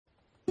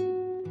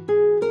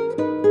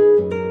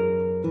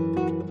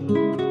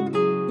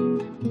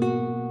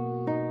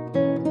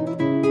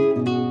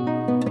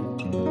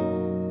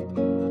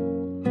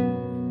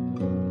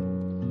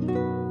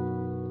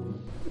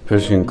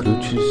Persien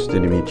crucis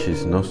de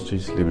nimicis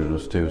nostris,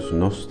 libros Deus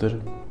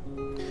noster,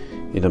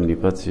 in nomine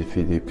Patri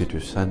Filii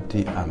Spiritus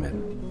Sancti. Amen.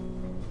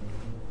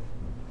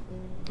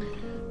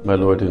 My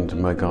Lord and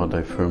my God,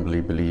 I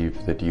firmly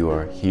believe that you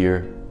are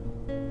here,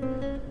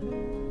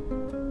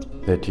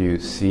 that you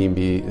see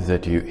me,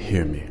 that you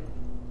hear me.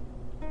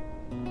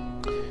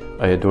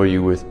 I adore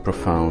you with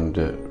profound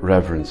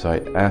reverence. I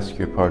ask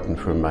your pardon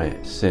for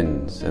my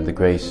sins and the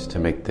grace to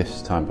make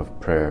this time of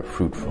prayer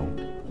fruitful.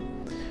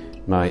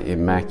 My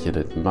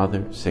Immaculate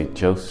Mother, Saint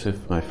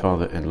Joseph, my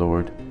Father and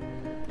Lord,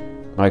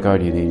 my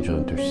guardian angel,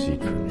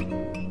 intercede for me.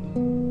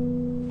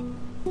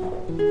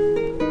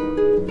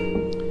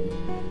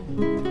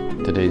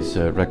 Today's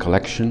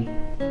recollection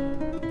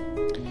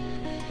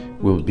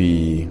will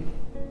be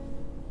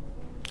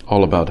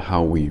all about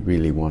how we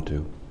really want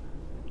to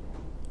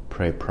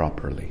pray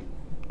properly,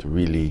 to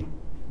really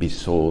be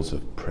souls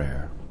of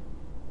prayer,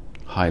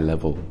 high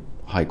level,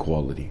 high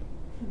quality,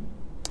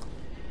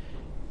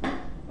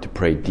 to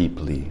pray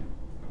deeply,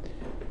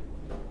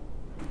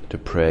 to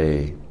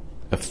pray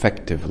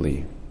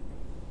effectively,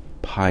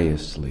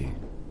 piously,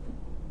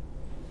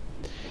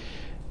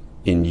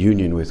 in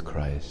union with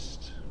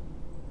Christ,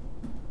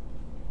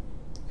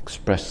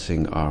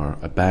 expressing our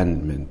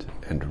abandonment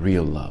and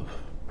real love.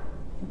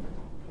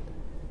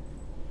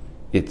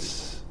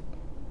 It's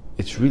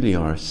really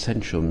our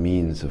essential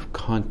means of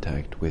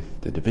contact with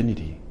the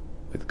divinity,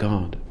 with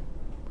God,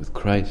 with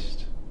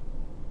Christ,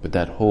 with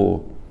that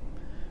whole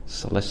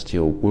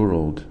celestial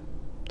world,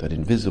 that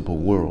invisible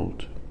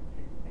world.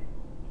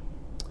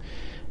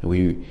 And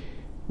we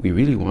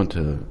really want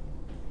to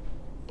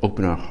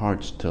open our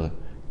hearts to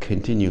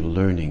continue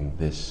learning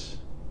this.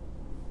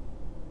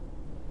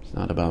 It's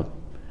not about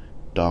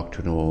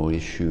doctrinal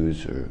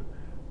issues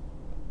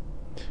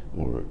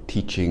or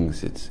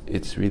teachings.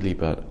 It's really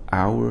about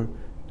our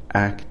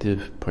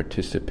active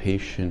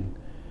participation,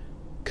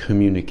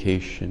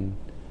 communication,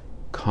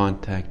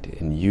 contact,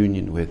 and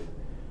union with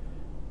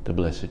the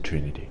Blessed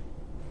Trinity.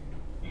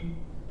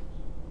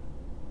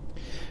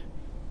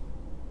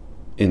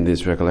 In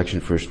this recollection,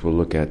 first we'll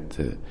look at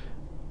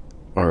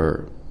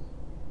our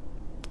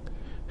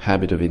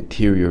habit of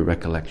interior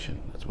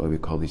recollection. That's why we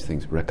call these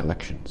things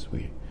recollections.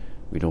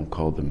 We don't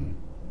call them,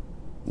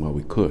 well,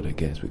 we could, I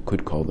guess. We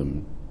could call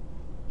them,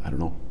 I don't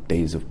know,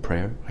 days of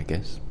prayer, I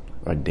guess,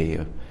 or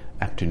a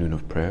afternoon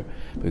of prayer.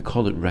 But we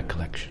call it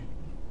recollection.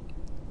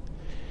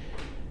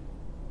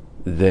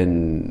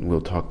 Then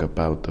we'll talk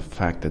about the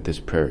fact that this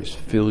prayer is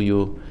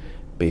filial,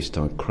 based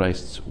on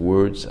Christ's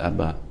words,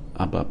 Abba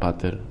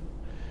Pater,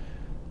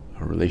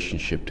 a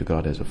relationship to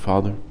God as a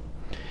Father.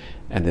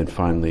 And then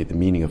finally, the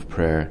meaning of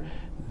prayer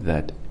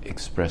that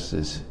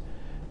expresses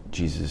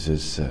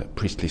Jesus'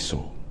 priestly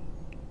soul,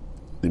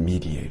 the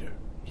mediator.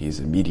 He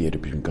is a mediator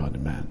between God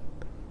and man,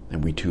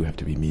 and we too have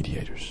to be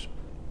mediators.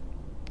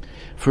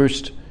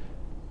 First,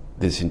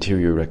 this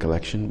interior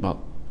recollection,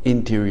 well,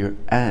 interior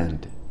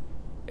and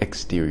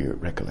exterior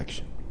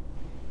recollection.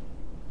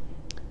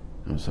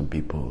 You know, some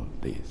people,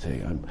 they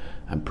say,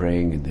 I'm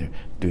praying, and they're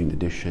doing the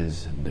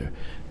dishes, and they're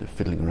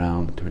fiddling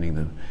around, turning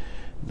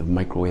the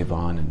microwave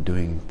on and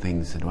doing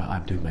things, and well,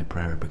 I'm doing my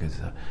prayer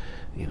because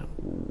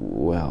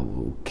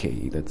well,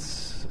 okay,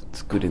 it's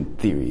good in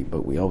theory,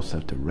 but we also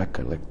have to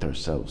recollect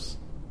ourselves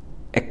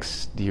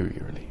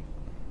exteriorly.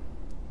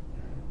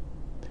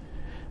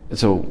 And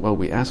so, well,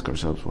 we ask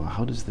ourselves, well,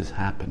 how does this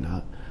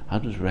happen? How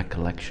does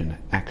recollection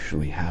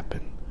actually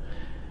happen?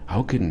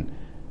 How can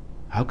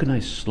I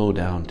slow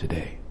down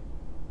today?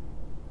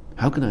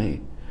 How can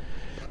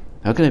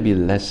I be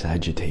less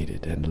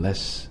agitated and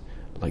less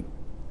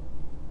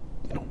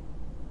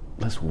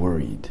less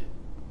worried,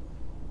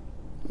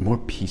 more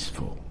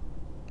peaceful?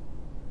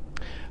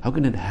 How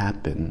can it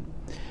happen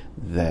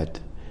that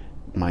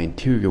my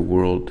interior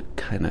world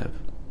kind of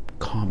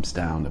calms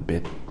down a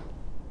bit,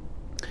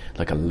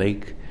 like a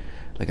lake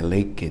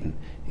in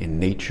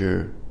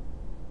nature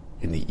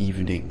in the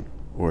evening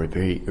or a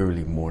very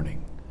early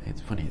morning?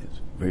 It's funny,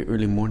 very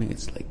early morning,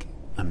 it's like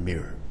a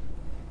mirror.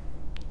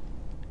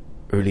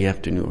 Early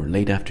afternoon, or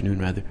late afternoon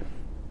rather,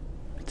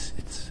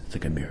 it's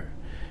like a mirror.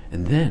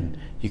 And then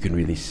you can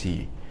really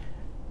see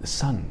the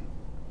sun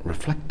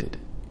reflected.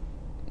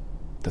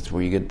 That's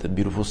where you get the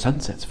beautiful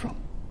sunsets from.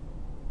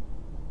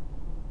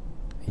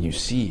 And you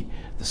see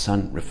the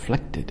sun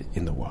reflected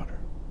in the water.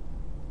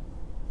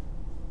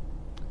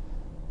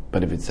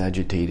 But if it's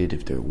agitated,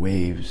 if there are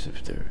waves,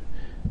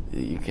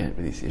 you can't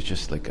really see. It's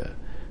just like a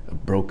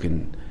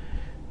broken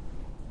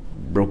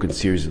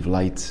series of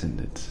lights,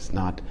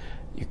 and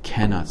you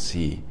cannot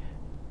see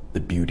the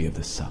beauty of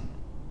the sun.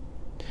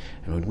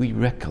 And when we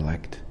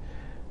recollect,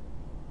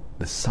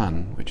 the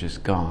sun, which is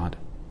God,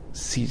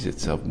 sees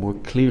itself more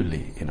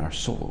clearly in our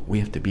soul. We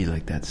have to be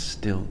like that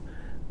still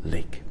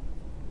lake.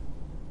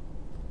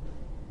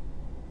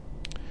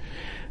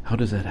 How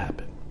does that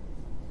happen?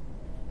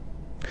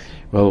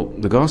 Well,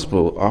 the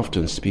Gospel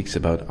often speaks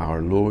about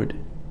our Lord.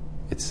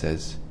 It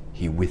says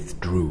He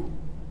withdrew.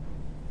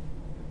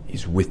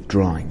 He's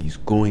withdrawing. He's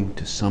going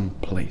to some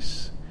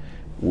place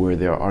where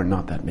there are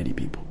not that many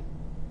people.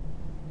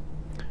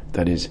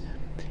 That is,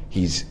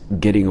 He's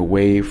getting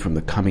away from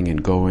the coming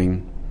and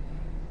going.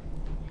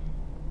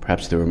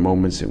 Perhaps there were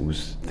moments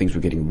things were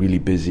getting really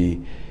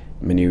busy.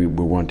 Many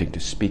were wanting to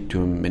speak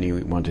to him. Many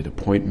wanted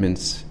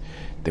appointments.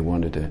 They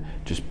wanted to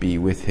just be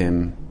with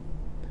him.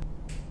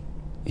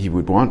 He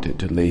would want it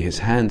to lay his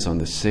hands on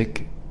the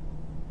sick.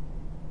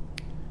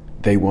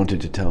 They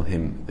wanted to tell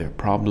him their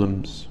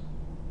problems.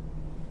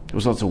 There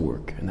was lots of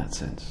work in that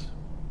sense.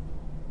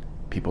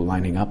 People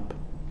lining up,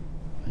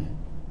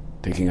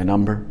 taking a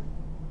number.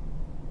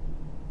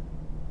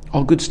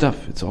 All good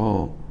stuff. It's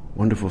all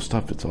wonderful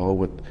stuff. It's all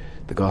what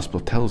the gospel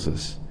tells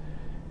us.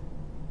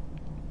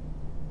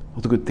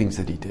 All the good things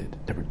that he did.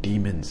 There were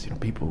demons,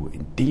 people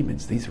in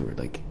demons. These were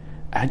like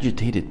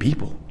agitated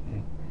people.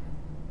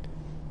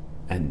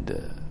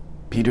 And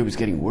Peter was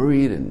getting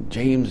worried, and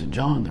James and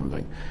John, they were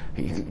like,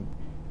 hey,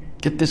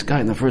 get this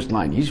guy in the first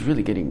line. He's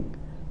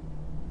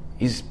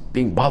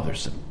being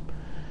bothersome.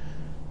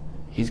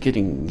 He's got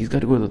to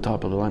go to the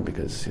top of the line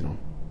because,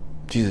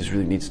 Jesus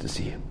really needs to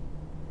see him.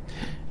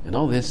 And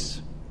all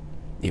this,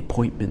 the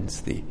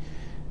appointments, the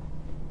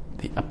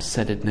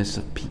upsettedness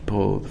of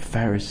people, the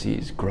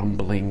Pharisees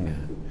grumbling.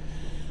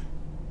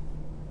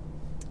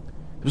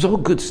 It was all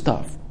good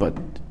stuff, but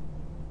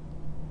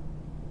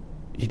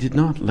he did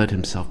not let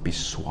himself be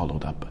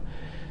swallowed up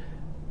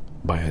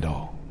by it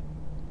all.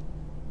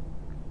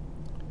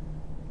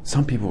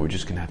 Some people were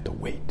just going to have to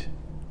wait.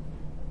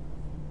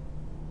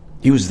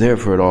 He was there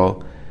for it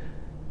all,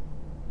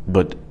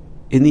 but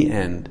in the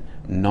end,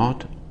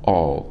 not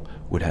all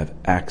would have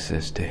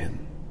access to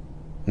him.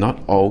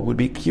 Not all would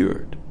be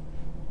cured.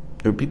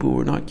 There were people who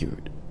were not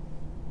cured.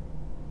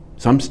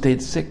 Some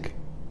stayed sick.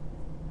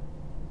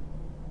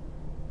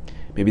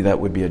 Maybe that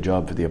would be a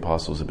job for the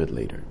apostles a bit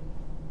later.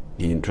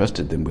 He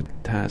entrusted them with the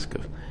task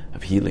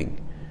of healing,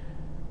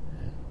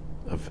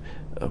 of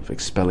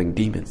expelling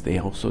demons. They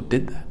also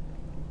did that.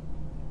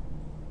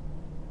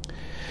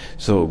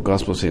 So,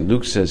 Gospel of St.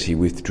 Luke says he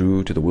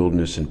withdrew to the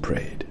wilderness and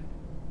prayed.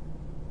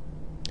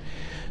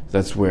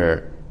 That's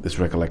where this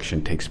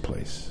recollection takes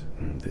place.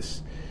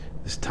 This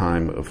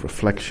time of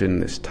reflection,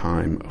 this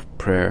time of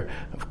prayer,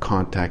 of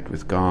contact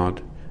with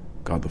God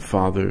the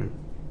Father.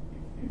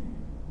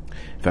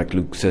 In fact,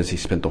 Luke says he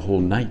spent the whole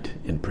night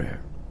in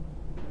prayer.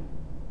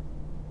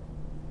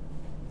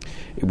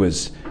 It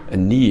was a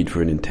need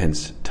for an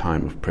intense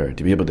time of prayer.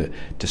 To be able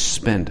to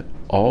spend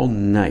all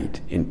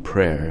night in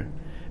prayer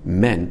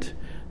meant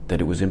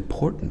that it was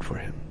important for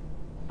him.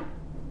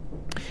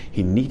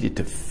 He needed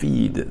to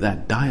feed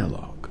that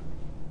dialogue.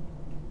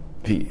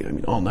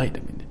 All night.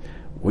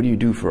 What do you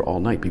do for all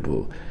night?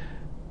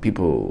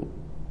 People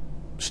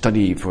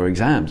study for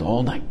exams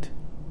all night,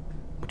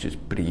 which is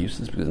pretty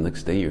useless because the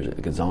next day you're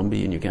like a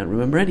zombie and you can't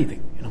remember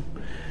anything.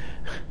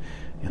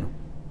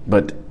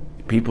 But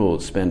people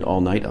spend all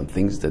night on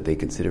things that they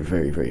consider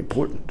very, very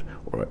important,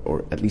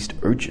 or at least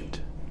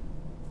urgent.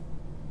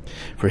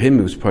 For him,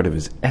 it was part of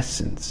his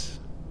essence.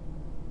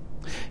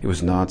 It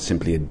was not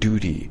simply a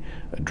duty,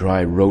 a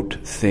dry rote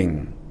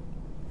thing.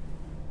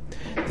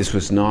 This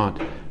was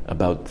not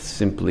about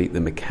simply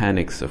the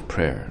mechanics of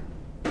prayer.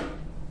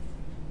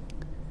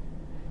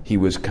 He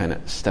was kind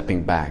of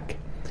stepping back.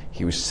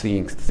 He was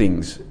seeing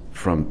things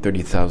from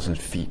 30,000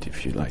 feet,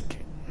 if you like.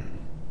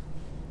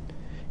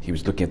 He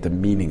was looking at the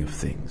meaning of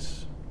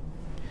things.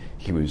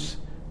 He was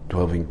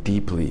delving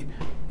deeply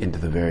into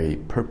the very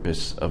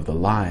purpose of the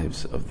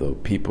lives of the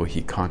people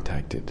he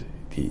contacted,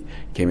 he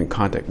came in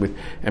contact with.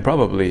 And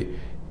probably,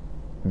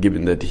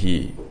 given that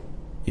he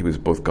was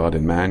both God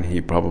and man,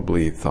 he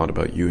probably thought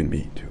about you and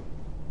me too.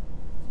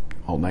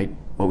 All night,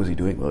 what was he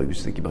doing? Well, he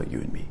was thinking about you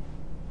and me.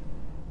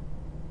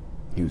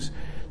 He was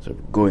sort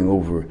of going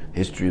over the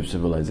history of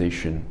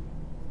civilization,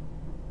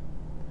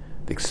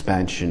 the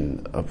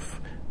expansion of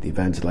the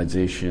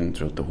evangelization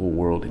throughout the whole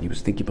world, and he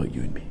was thinking about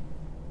you and me.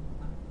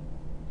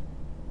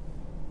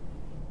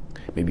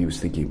 Maybe he was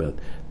thinking about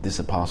this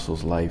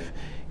apostle's life.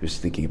 He was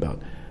thinking about,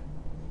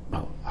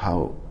 well,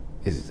 how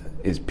is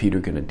Peter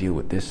going to deal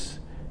with this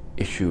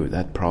issue or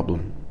that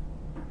problem?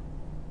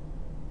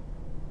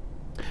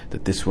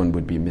 That this one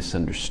would be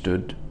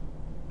misunderstood.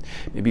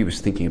 Maybe he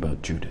was thinking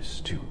about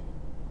Judas too.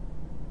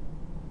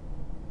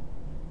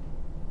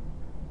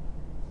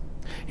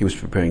 He was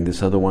preparing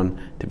this other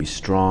one to be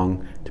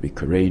strong, to be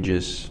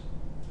courageous.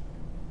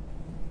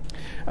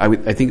 I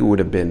think it would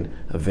have been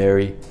a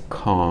very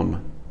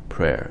calm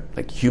prayer.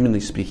 Like, humanly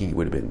speaking, it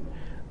would have been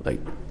like,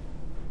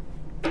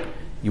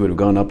 you would have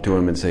gone up to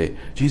him and say,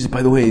 Jesus,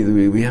 by the way,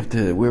 we have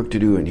work to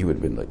do. And he would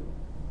have been like,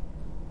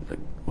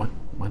 what?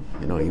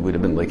 He would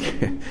have been like,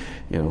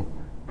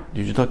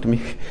 did you talk to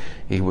me?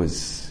 It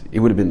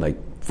would have been like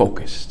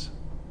focused.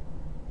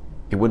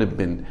 It would have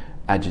been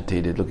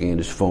agitated, looking at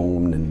his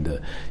phone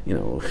and,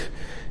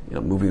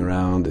 moving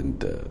around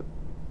and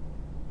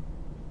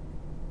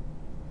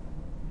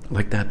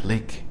like that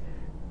lake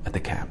at the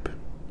camp.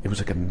 It was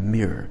like a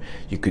mirror.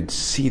 You could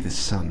see the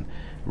sun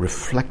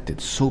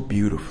reflected so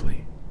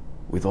beautifully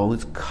with all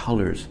its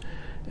colors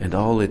and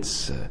all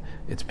its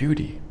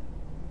beauty.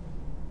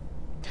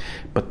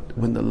 But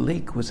when the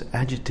lake was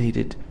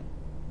agitated,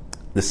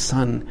 the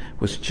sun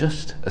was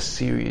just a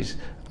series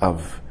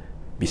of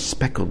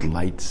bespeckled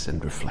lights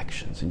and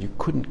reflections, and you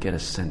couldn't get a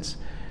sense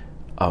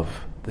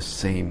of the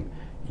same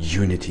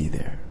unity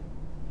there.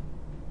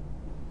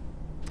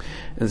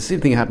 And the same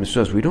thing happens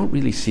to us. We don't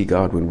really see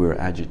God when we're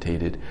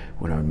agitated,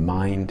 when our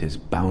mind is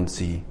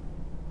bouncy,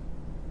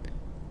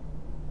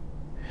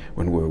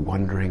 when we're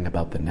wondering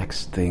about the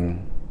next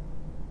thing.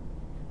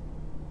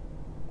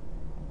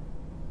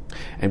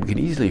 And we can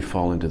easily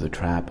fall into the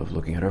trap of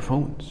looking at our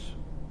phones.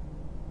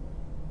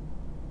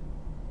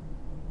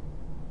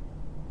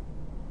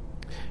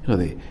 You know,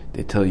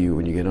 they tell you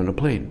when you get on a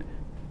plane,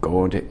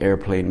 go into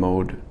airplane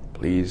mode.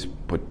 Please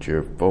put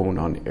your phone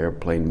on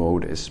airplane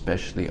mode,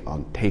 especially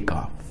on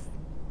takeoff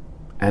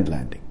and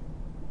landing.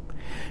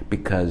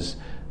 Because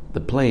the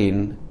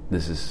plane,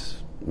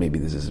 maybe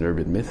this is an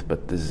urban myth,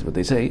 but this is what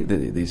they say.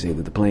 They say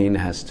that the plane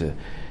has to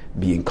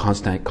be in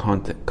constant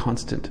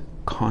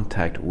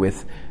contact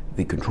with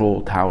the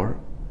control tower,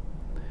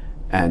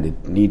 and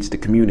it needs to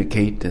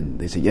communicate, and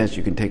they say, yes,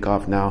 you can take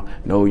off now.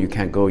 No, you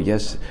can't go.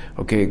 Yes,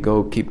 okay,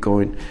 go, keep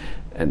going.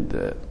 And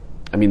the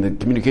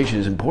communication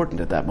is important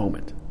at that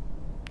moment.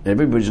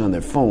 Everybody's on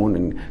their phone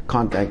and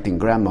contacting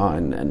grandma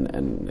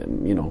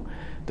and you know,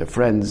 their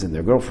friends and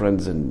their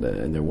girlfriends and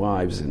their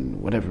wives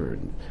and whatever.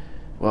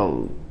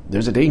 Well,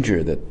 there's a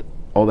danger that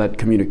all that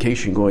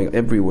communication going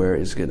everywhere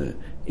is going to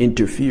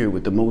interfere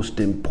with the most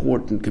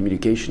important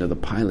communication of the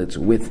pilots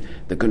with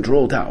the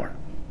control tower.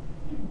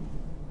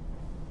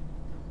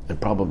 And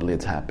probably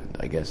it's happened,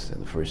 I guess, in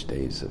the first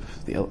days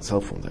of the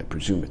cell phones. I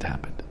presume it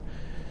happened.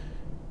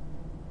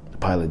 The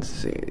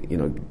pilots, you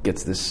know,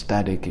 gets this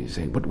static. He's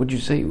saying, "What would you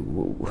say?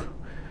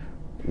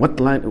 What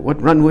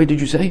runway did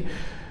you say?"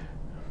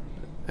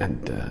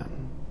 And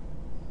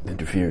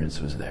interference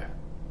was there.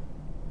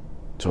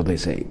 So they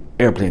say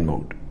airplane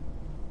mode,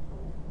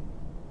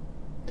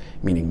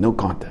 meaning no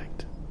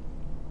contact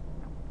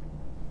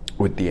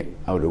with the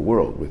outer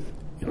world, with,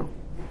 you know.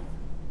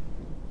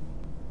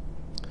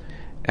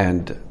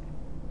 And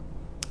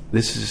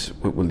this is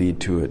what will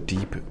lead to a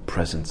deep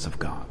presence of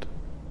God.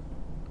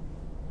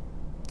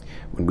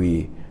 When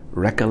we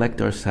recollect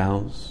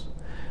ourselves,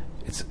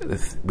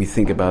 we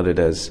think about it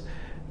as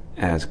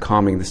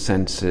calming the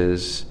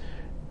senses,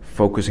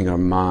 focusing our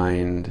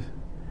mind,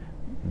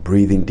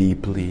 breathing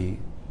deeply,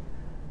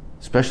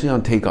 especially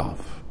on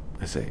takeoff,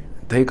 I say.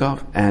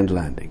 Takeoff and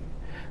landing.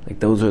 Like,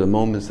 those are the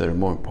moments that are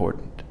more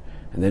important.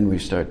 And then we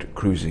start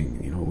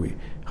cruising, you know, we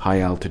high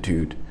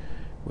altitude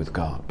with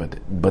God.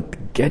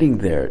 But getting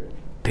there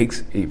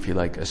takes, if you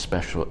like, a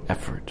special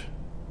effort.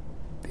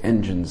 The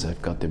engines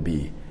have got to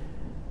be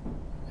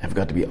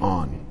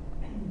on.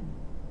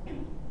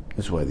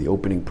 That's why the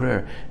opening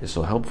prayer is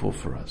so helpful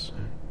for us.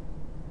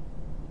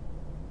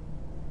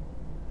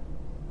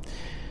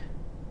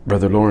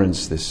 Brother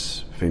Lawrence,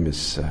 this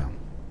famous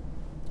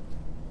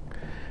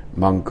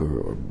monk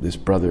or this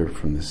brother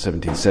from the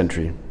 17th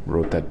century,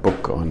 wrote that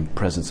book on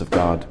presence of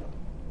God.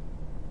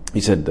 He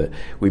said that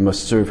we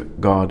must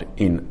serve God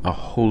in a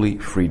holy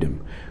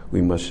freedom.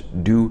 We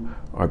must do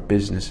our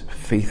business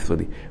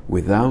faithfully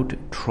without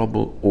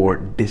trouble or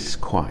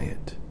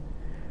disquiet,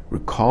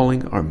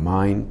 recalling our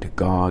mind to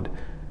God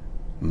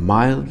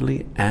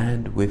mildly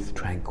and with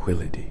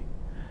tranquility,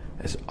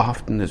 as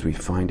often as we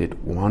find it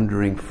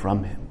wandering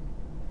from Him,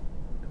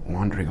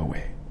 wandering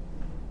away.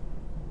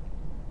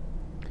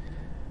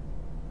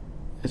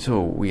 And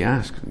so we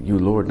ask you,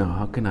 Lord, now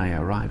how can I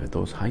arrive at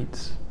those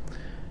heights?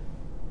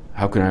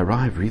 How can I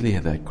arrive really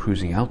at that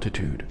cruising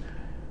altitude?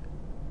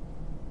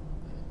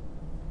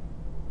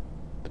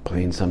 The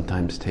plane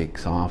sometimes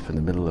takes off in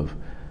the middle of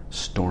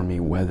stormy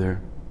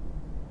weather,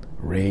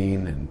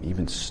 rain and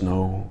even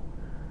snow.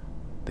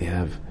 They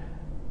have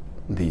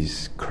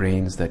these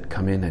cranes that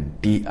come in and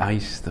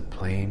de-ice the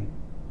plane.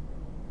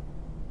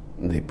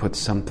 And they put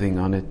something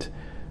on it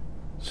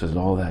so that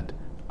all that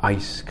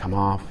ice come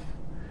off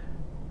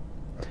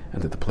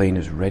and that the plane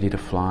is ready to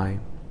fly.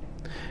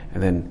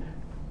 And then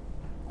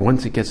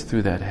once it gets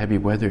through that heavy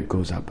weather, it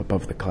goes up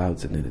above the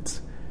clouds, and then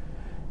it's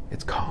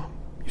calm.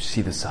 You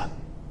see the sun.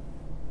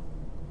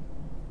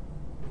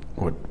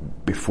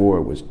 What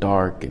before was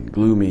dark and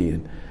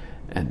gloomy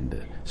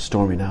and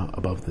stormy, now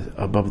above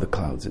the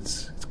clouds,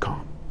 it's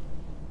calm,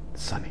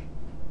 it's sunny.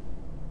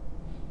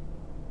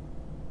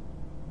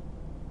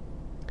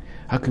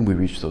 How can we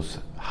reach those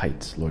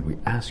heights, Lord? We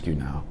ask you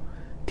now,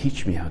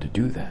 teach me how to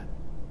do that.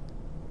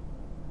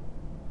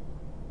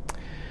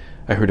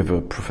 I heard of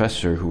a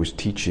professor who was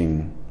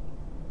teaching,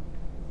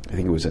 I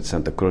think it was at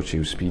Santa Croce, who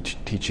was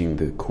teaching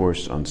the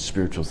course on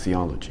spiritual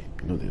theology.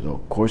 You know, there's all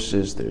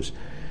courses, there's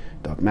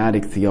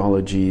dogmatic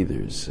theology,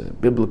 there's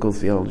biblical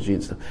theology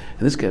and stuff.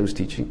 And this guy was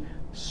teaching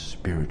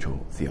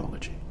spiritual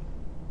theology.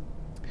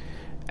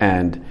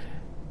 And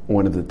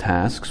one of the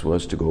tasks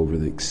was to go over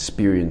the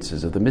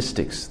experiences of the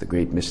mystics, the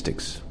great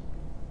mystics,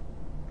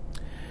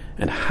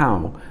 and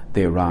how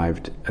they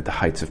arrived at the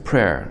heights of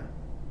prayer,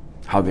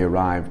 how they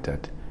arrived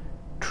at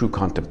true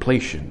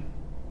contemplation.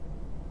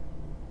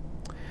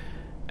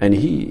 And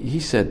he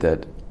said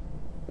that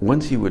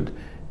once he would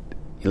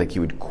like he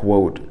would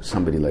quote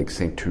somebody like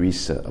Saint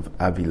Teresa of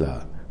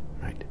Avila,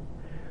 right?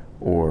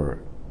 Or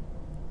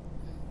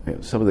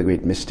some of the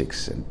great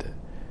mystics, and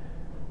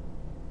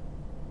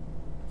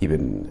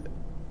even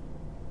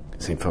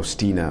Saint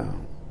Faustina.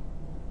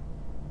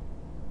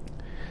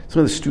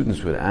 Some of the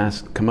students would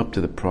come up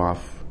to the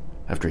prof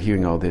after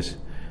hearing all this,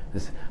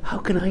 and say, how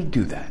can I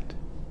do that?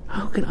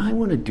 How can I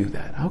want to do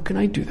that? How can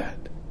I do that?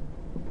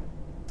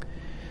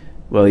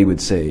 Well, he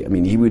would say,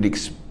 he would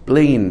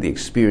explain the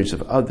experience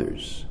of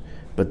others,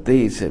 but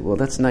they said, well,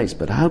 that's nice,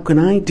 but how can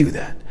I do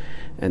that?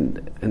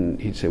 And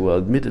he'd say, well,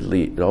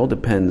 admittedly, it all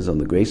depends on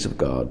the grace of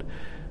God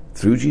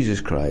through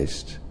Jesus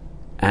Christ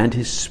and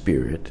His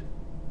Spirit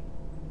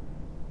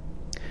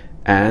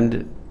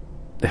and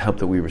the help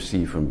that we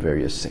receive from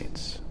various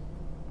saints.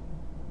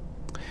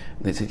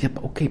 And they said, yeah,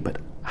 okay, but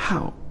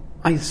how?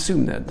 I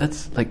assume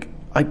that's like,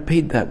 I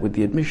paid that with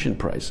the admission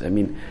price.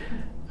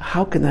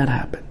 How can that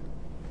happen?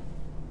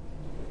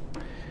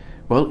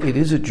 Well, it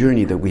is a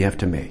journey that we have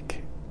to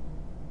make.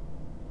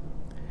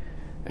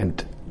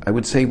 And I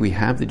would say we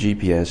have the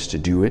GPS to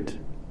do it.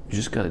 You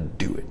just got to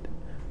do it.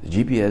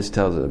 The GPS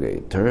tells us,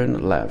 okay,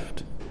 turn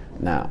left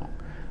now.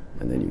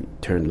 And then you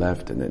turn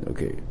left, and then,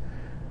 okay,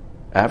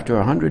 after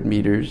 100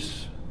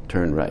 meters,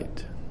 turn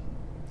right.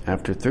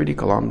 After 30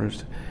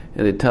 kilometers,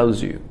 and it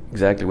tells you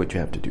exactly what you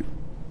have to do.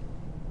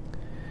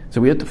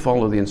 So we have to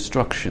follow the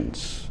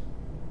instructions.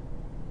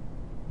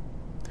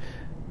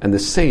 And the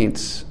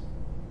saints,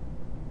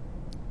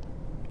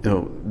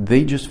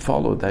 they just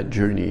followed that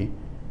journey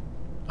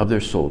of their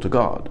soul to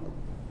God.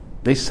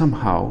 They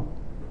somehow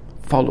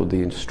followed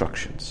the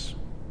instructions.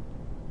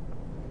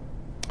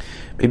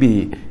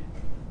 Maybe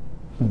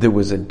there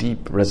was a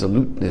deep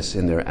resoluteness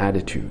in their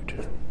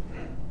attitude.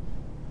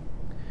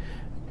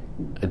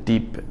 A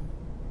deep,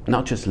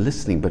 not just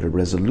listening, but a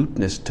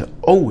resoluteness to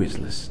always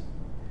listen.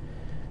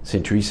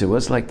 Saint Teresa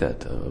was like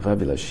that of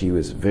Avila. She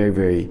was very,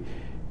 very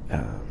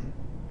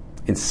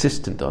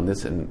insistent on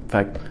this. In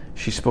fact,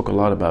 she spoke a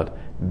lot about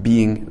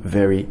being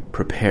very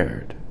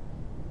prepared.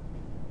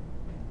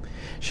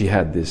 She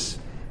had this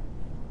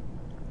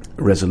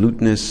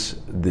resoluteness,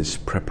 this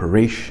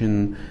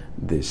preparation,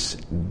 this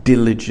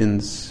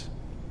diligence,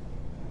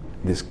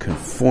 this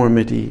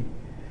conformity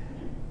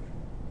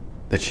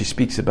that she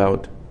speaks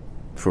about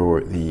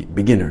for the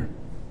beginner.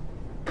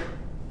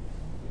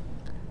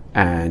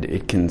 And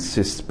it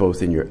consists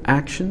both in your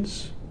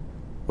actions,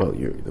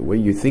 the way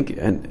you think,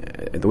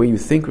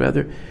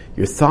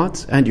 your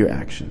thoughts and your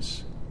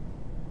actions.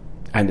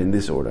 And in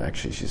this order,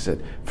 actually, she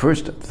said,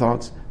 first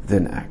thoughts,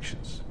 then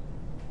actions.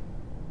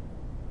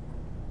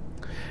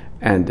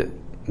 And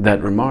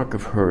that remark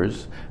of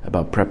hers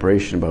about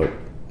preparation, about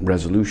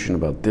resolution,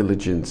 about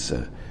diligence,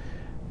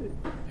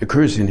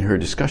 occurs in her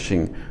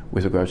discussion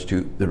with regards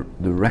to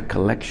the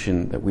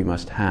recollection that we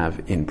must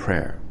have in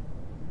prayer.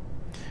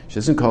 She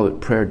doesn't call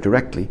it prayer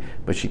directly,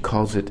 but she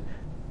calls it,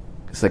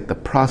 it's like the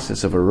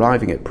process of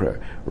arriving at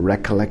prayer,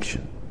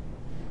 recollection.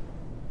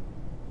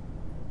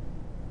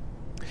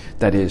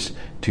 That is,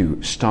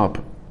 to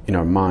stop in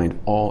our mind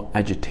all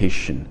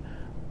agitation,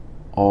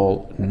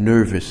 all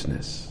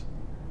nervousness.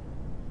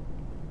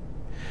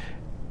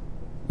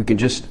 We can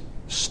just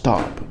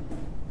stop,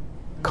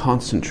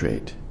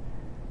 concentrate,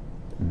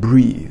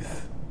 breathe.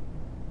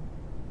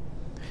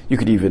 You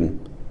could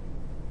even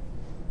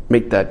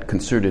make that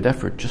concerted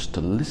effort just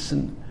to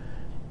listen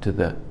to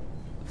the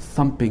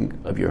thumping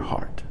of your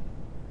heart,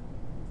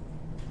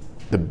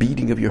 the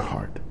beating of your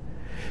heart.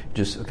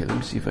 Just, okay, let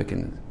me see if I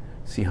can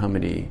see how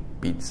many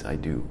beats I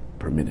do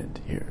per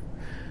minute here.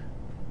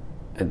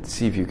 And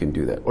see if you can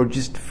do that. Or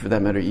just, for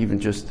that matter, even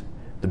just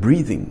the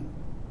breathing.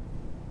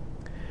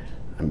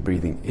 I'm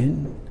breathing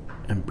in,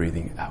 I'm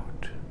breathing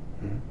out.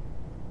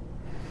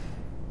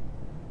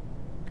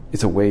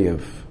 It's a way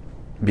of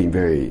being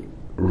very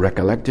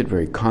recollected,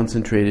 very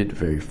concentrated,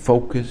 very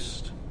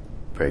focused,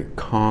 very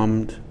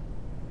calmed.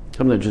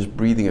 Sometimes just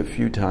breathing a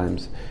few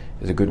times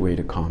is a good way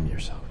to calm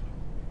yourself.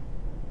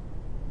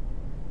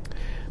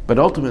 But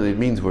ultimately it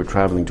means we're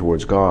traveling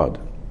towards God.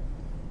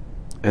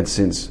 And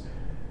since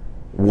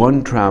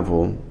one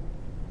travels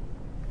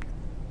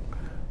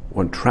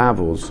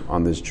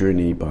on this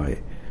journey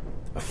by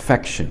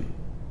affection,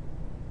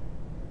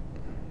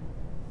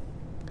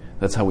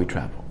 that's how we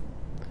travel.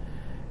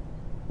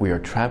 We are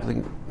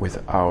traveling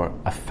with our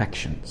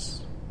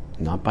affections,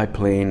 not by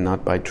plane,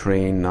 not by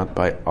train, not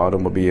by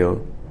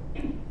automobile,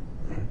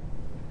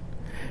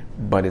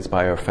 but it's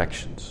by our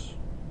affections,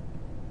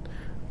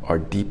 our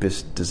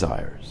deepest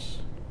desires,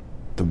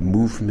 the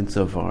movements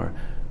of our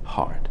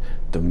heart,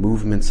 the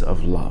movements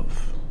of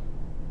love.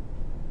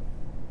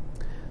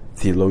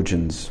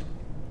 Theologians,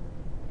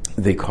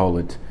 they call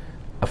it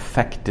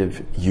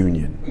affective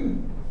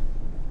union,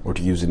 or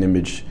to use an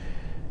image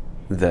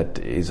that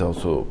is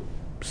also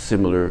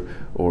similar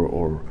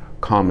or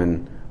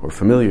common or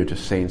familiar to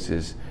saints,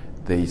 is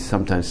they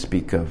sometimes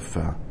speak of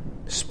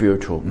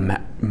spiritual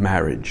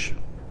marriage.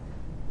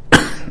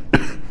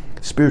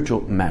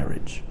 Spiritual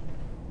marriage,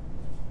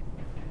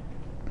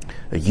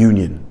 a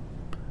union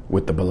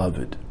with the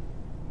beloved.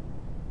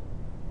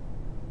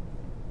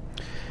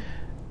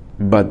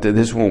 But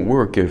this won't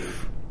work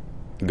if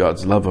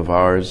God's love of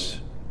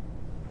ours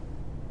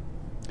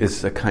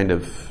is a kind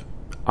of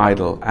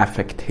idle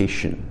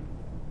affectation,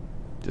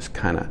 just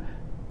kind of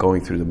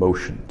going through the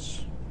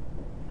motions.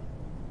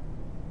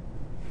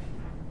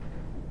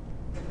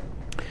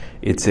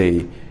 It's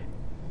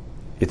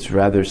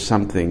rather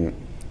something,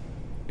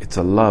 it's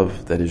a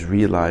love that is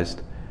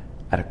realized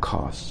at a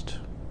cost.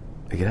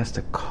 Like it has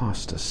to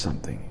cost us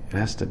something. It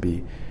has to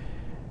be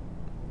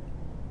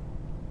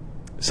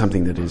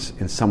something that is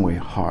in some way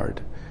hard.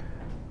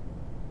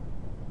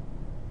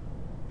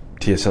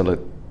 T.S.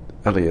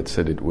 Eliot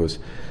said it was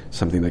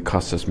something that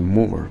cost us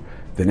more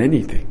than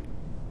anything.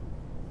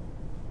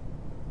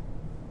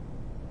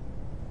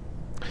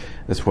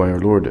 That's why our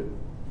Lord,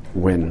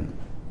 when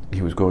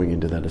he was going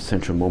into that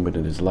essential moment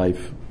in his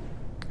life,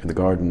 in the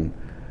Garden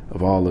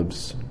of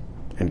Olives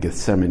and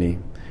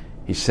Gethsemane,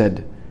 he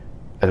said,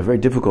 at a very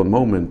difficult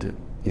moment,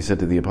 he said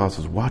to the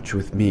apostles, "Watch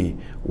with me,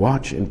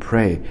 watch and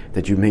pray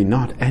that you may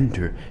not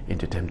enter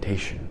into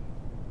temptation."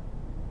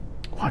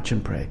 Watch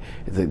and pray.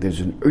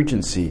 There's an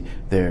urgency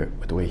there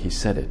with the way he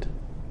said it.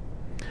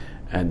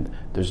 And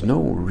there's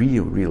no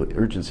real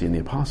urgency in the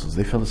apostles.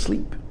 They fell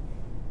asleep.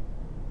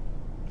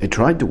 They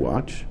tried to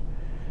watch,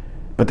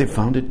 but they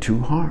found it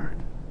too hard.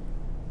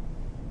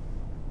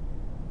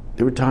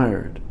 They were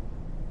tired.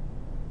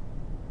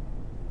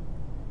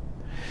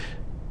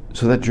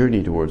 So that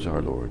journey towards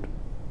our Lord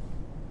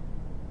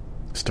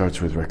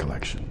starts with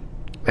recollection.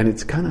 And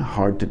it's kind of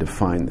hard to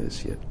define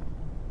this yet.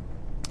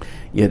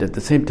 Yet at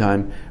the same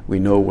time, we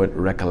know what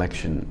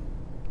recollection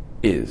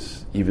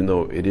is, even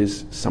though it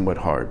is somewhat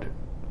hard.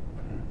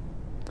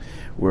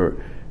 Where,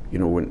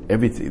 when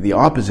everything, the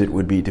opposite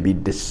would be to be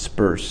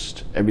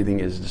dispersed. Everything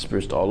is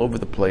dispersed all over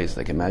the place.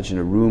 Like imagine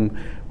a room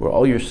where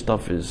all your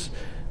stuff is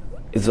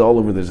all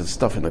over. There's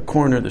stuff in the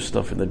corner, there's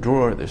stuff in the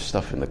drawer, there's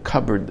stuff in the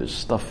cupboard, there's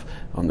stuff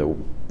on the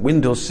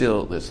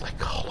windowsill. There's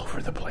like all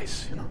over the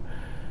place,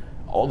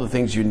 all the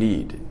things you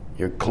need.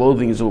 Your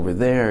clothing is over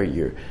there,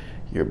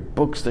 your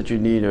books that you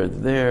need are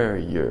there,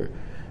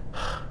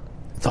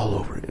 it's all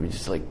over. I mean,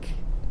 just like,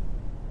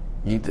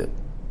 you need to,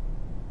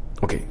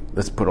 okay,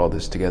 let's put all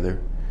this together.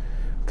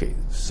 Okay,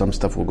 some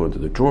stuff will go into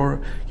the drawer.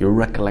 You're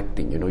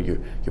recollecting,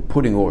 you're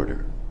putting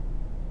order.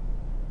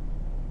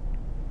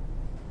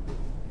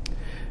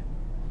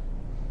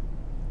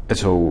 And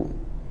so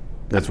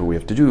that's what we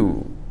have to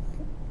do.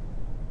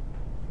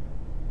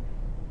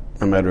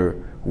 No matter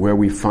where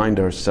we find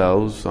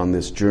ourselves on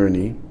this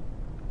journey,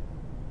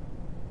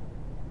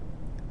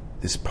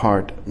 this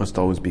part must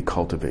always be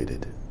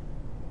cultivated.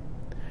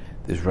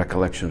 This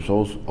recollection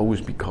must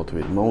always be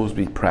cultivated, must always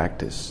be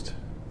practiced.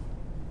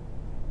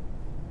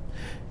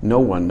 No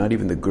one, not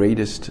even the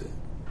greatest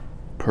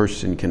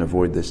person, can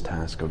avoid this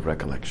task of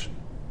recollection.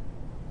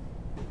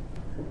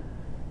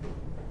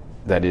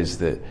 That is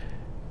the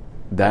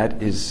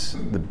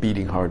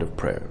beating heart of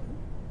prayer.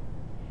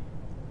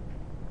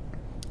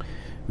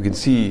 We can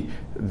see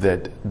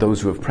that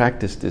those who have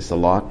practiced this a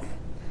lot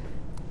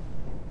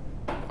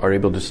are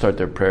able to start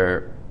their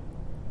prayer,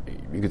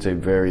 you could say,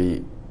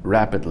 very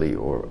rapidly,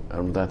 or I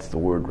don't know if that's the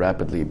word,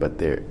 rapidly, but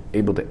they're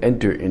able to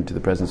enter into the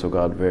presence of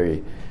God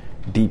very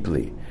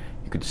deeply.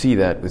 You could see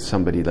that with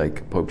somebody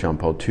like Pope John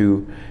Paul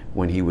II,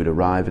 when he would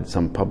arrive at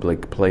some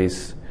public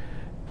place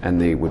and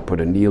they would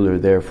put a kneeler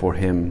there for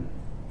him,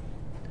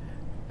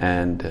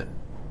 and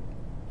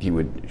he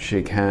would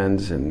shake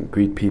hands and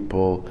greet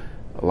people,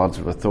 lots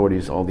of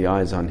authorities, all the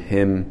eyes on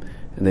him,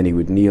 and then he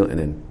would kneel, and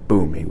then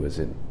boom, he was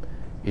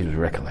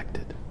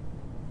recollected.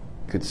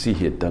 You could see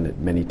he had done it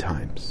many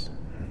times.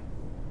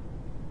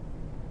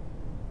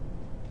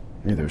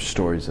 There are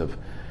stories of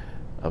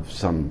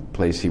some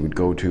place he would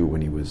go to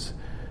when he was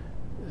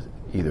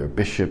either a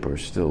bishop or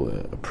still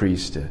a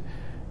priest.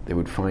 They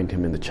would find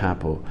him in the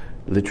chapel,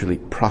 literally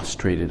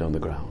prostrated on the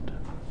ground.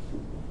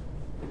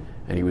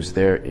 And he was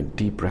there in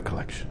deep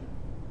recollection.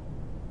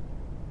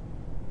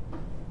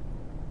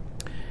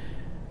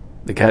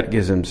 The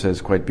Catechism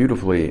says quite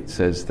beautifully, it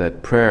says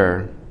that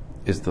prayer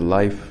is the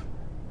life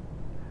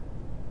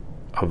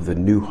of the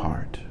new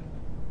heart.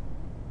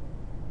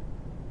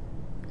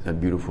 Isn't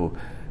that beautiful?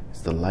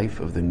 It's the life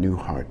of the new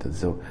heart. And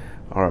so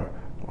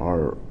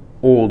our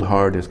old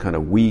heart is kind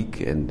of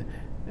weak and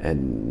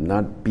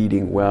not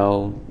beating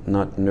well,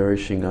 not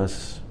nourishing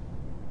us.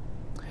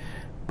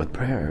 But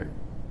prayer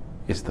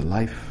is the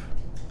life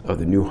of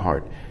the new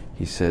heart.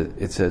 It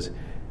says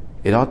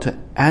it ought to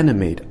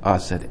animate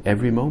us at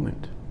every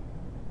moment.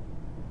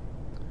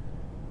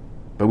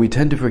 But we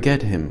tend to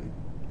forget Him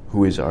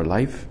who is our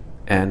life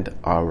and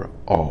our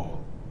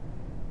all.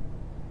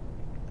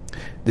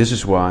 This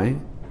is why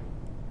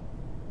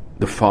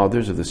the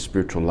fathers of the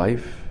spiritual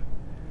life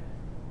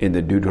in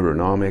the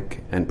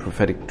Deuteronomic and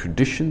prophetic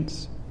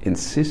traditions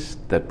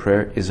insist that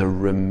prayer is a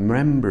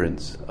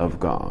remembrance of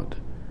God,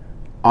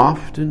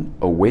 often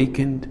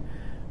awakened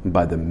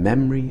by the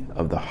memory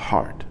of the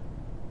heart.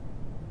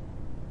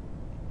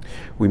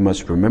 We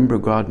must remember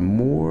God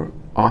more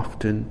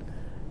often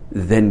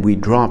than we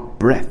draw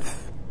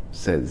breath,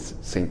 says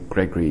St.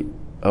 Gregory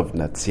of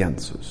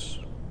Nazianzus.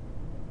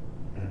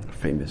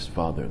 famous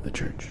father of the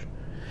church.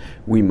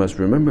 We must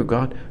remember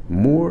God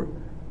more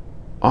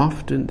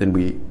often than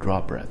we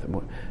draw breath.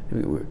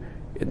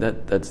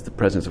 That's the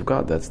presence of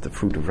God. That's the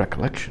fruit of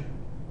recollection.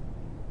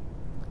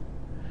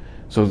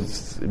 So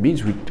it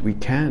means we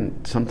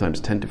can sometimes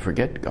tend to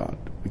forget God.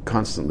 We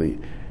constantly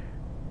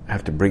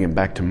have to bring Him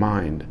back to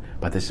mind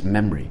by this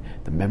memory,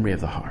 the memory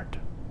of the heart.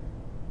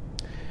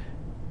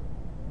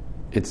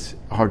 It's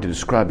hard to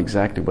describe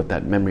exactly what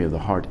that memory of the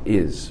heart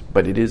is,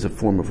 but it is a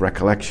form of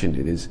recollection.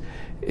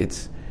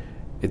 It's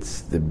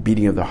the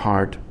beating of the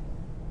heart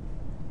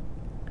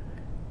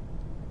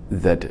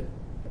that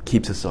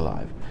keeps us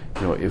alive.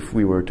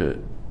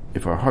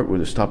 If our heart were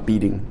to stop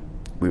beating,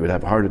 we would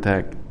have a heart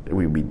attack.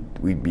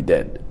 We'd be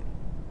dead.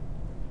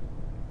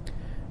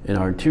 In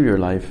our interior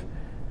life,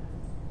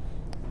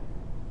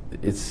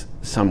 it's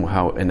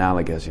somehow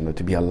analogous.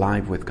 To be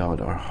alive with God,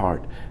 our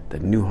heart,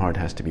 that new heart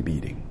has to be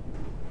beating.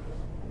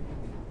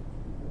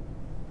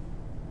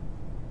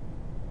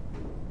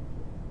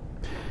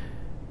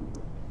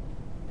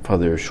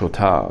 Father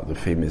Chota, the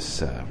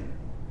famous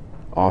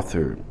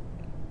author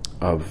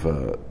of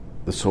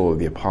The Soul of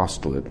the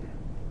Apostolate,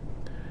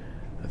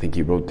 I think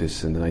he wrote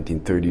this in the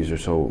 1930s or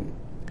so.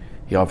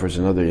 He offers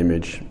another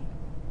image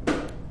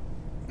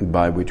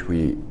by which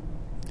we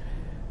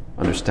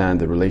understand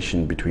the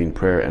relation between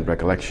prayer and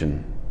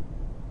recollection.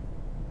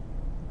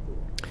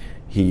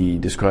 He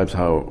describes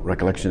how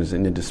recollection is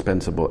an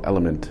indispensable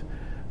element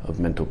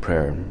of mental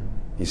prayer.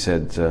 He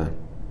said,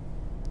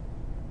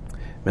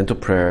 mental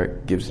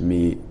prayer gives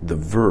me the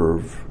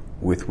verve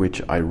with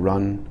which I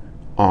run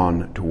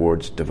on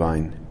towards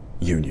divine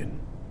union.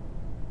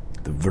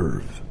 The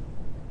verve.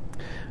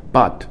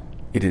 But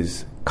it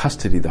is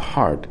custody of the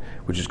heart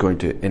which is going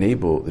to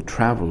enable the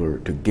traveler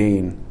to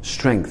gain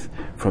strength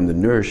from the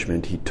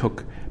nourishment he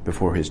took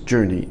before his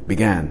journey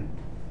began.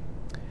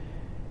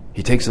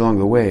 He takes along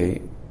the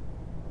way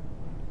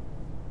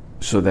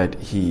so that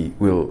he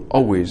will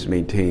always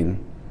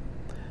maintain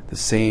the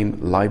same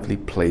lively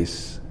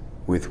place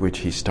with which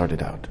he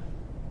started out,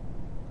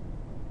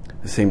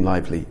 the same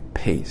lively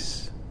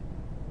pace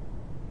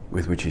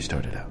with which he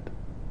started out.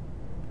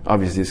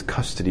 Obviously, this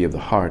custody of the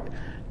heart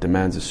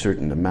demands a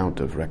certain amount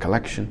of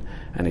recollection,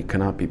 and it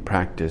cannot be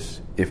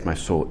practiced if my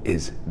soul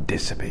is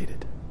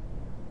dissipated.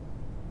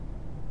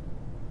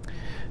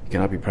 It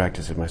cannot be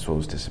practiced if my soul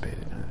is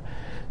dissipated.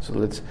 So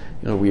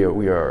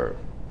we are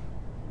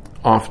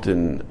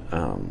often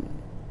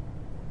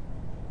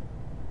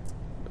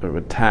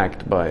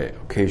attacked by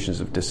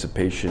occasions of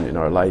dissipation in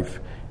our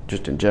life,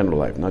 just in general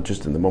life, not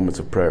just in the moments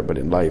of prayer, but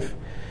in life.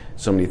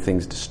 So many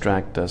things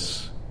distract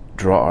us,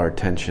 draw our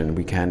attention.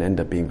 We can end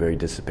up being very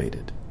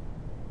dissipated.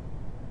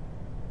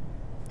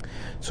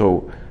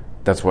 So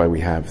that's why we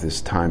have this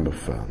time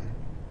of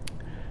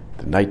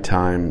the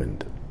nighttime,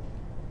 and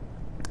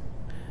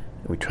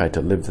we try to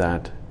live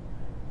that,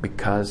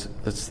 because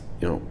it's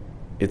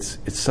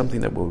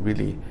something that will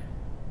really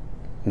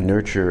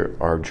nurture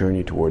our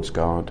journey towards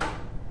God,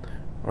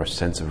 our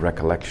sense of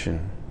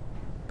recollection,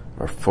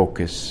 our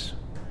focus,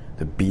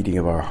 the beating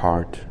of our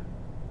heart.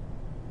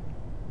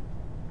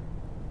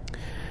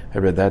 I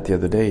read that the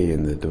other day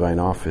in the Divine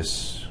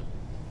Office.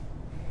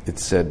 It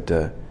said,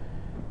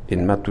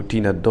 in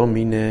matutina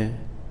domine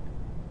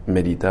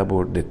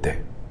meditabor de te.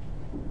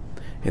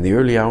 In the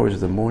early hours of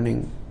the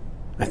morning,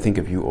 I think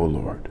of you, O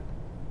Lord.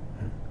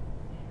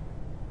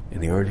 In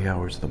the early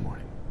hours of the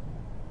morning.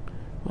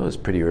 Well, it's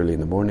pretty early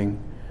in the morning.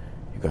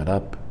 You got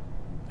up.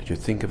 Did you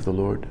think of the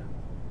Lord?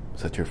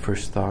 Was that your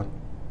first thought?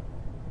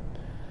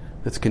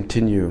 Let's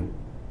continue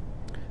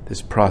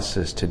this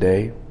process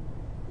today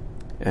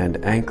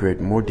and anchor it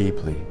more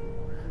deeply.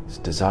 This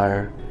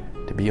desire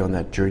to be on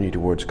that journey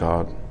towards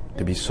God,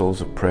 to be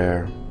souls of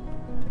prayer,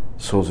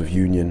 souls of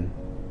union,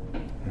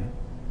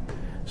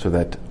 so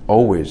that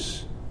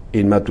always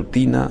in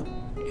matutina,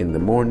 in the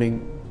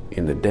morning,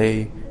 in the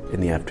day, in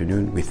the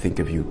afternoon, we think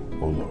of you,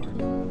 O Lord.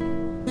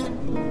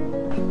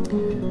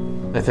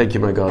 I thank you,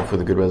 my God, for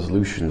the good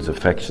resolutions,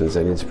 affections,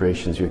 and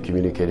inspirations you have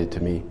communicated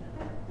to me.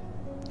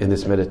 In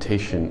this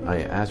meditation,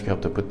 I ask you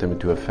help to put them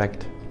into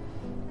effect.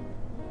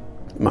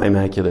 My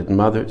Immaculate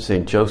Mother,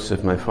 Saint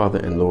Joseph, my Father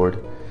and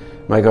Lord,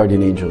 my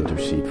guardian angel,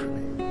 intercede for me.